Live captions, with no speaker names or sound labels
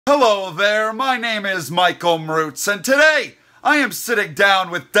Hello there, my name is Michael Mroots, and today I am sitting down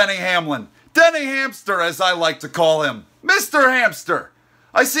with Denny Hamlin. Denny Hamster, as I like to call him. Mr. Hamster,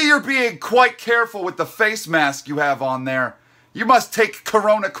 I see you're being quite careful with the face mask you have on there. You must take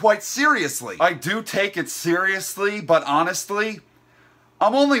Corona quite seriously. I do take it seriously, but honestly,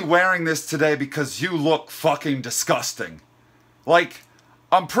 I'm only wearing this today because you look fucking disgusting. Like,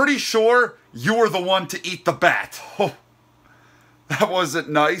 I'm pretty sure you were the one to eat the bat. Oh, that wasn't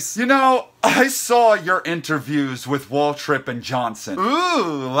nice. You know, I saw your interviews with Waltrip and Johnson.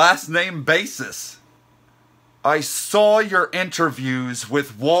 Ooh, last name basis. I saw your interviews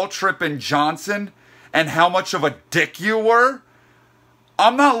with Waltrip and Johnson and how much of a dick you were.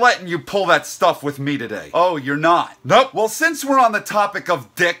 I'm not letting you pull that stuff with me today. Oh, you're not? Nope. Well, since we're on the topic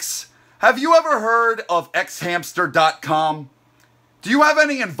of dicks, have you ever heard of xhamster.com? Do you have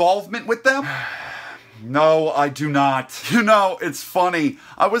any involvement with them? No, I do not. You know, it's funny.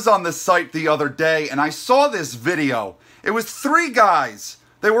 I was on the site the other day and I saw this video. It was 3 guys.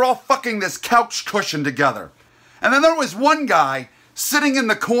 They were all fucking this couch cushion together. And then there was one guy sitting in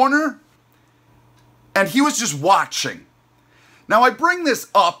the corner and he was just watching. Now I bring this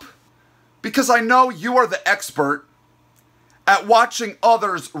up because I know you are the expert at watching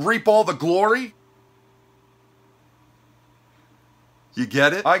others reap all the glory. You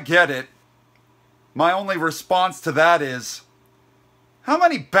get it? I get it. My only response to that is, how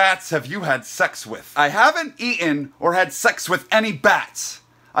many bats have you had sex with? I haven't eaten or had sex with any bats.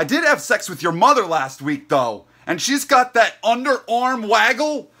 I did have sex with your mother last week though, and she's got that underarm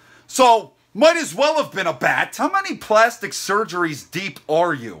waggle, so might as well have been a bat. How many plastic surgeries deep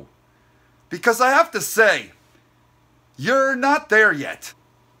are you? Because I have to say, you're not there yet.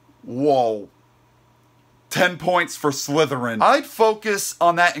 Whoa. 10 points for Slytherin. I'd focus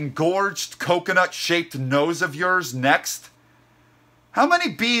on that engorged coconut-shaped nose of yours next. How many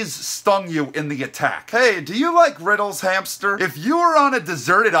bees stung you in the attack? Hey, do you like riddles, Hamster? If you were on a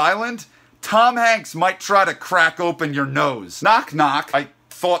deserted island, Tom Hanks might try to crack open your nose. Knock, knock. I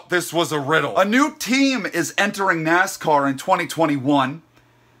thought this was a riddle. A new team is entering NASCAR in 2021.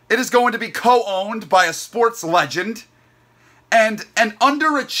 It is going to be co-owned by a sports legend and an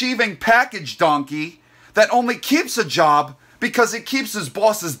underachieving package donkey that only keeps a job because he keeps his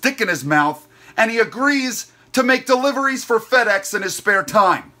boss's dick in his mouth and he agrees to make deliveries for FedEx in his spare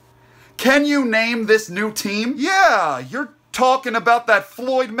time. Can you name this new team? Yeah, you're talking about that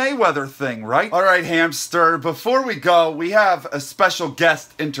Floyd Mayweather thing, right? Alright, Hamster, before we go, we have a special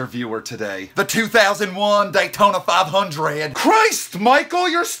guest interviewer today. The 2001 Daytona 500. Christ, Michael,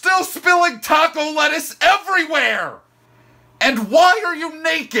 you're still spilling taco lettuce everywhere! And why are you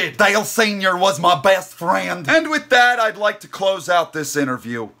naked? Dale Sr. was my best friend. And with that, I'd like to close out this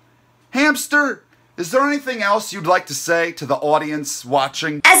interview. Hamster, is there anything else you'd like to say to the audience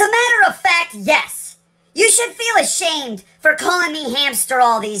watching? As a matter of fact, yes. You should feel ashamed for calling me Hamster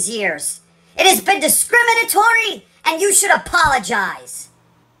all these years. It has been discriminatory, and you should apologize.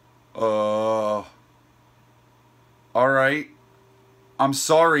 Alright. I'm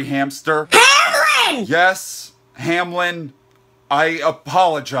sorry, Hamster. Hamlin! Yes, Hamlin. I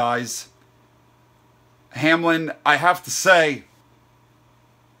apologize. Hamlin, I have to say,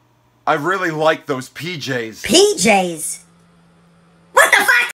 I really like those PJs. PJs?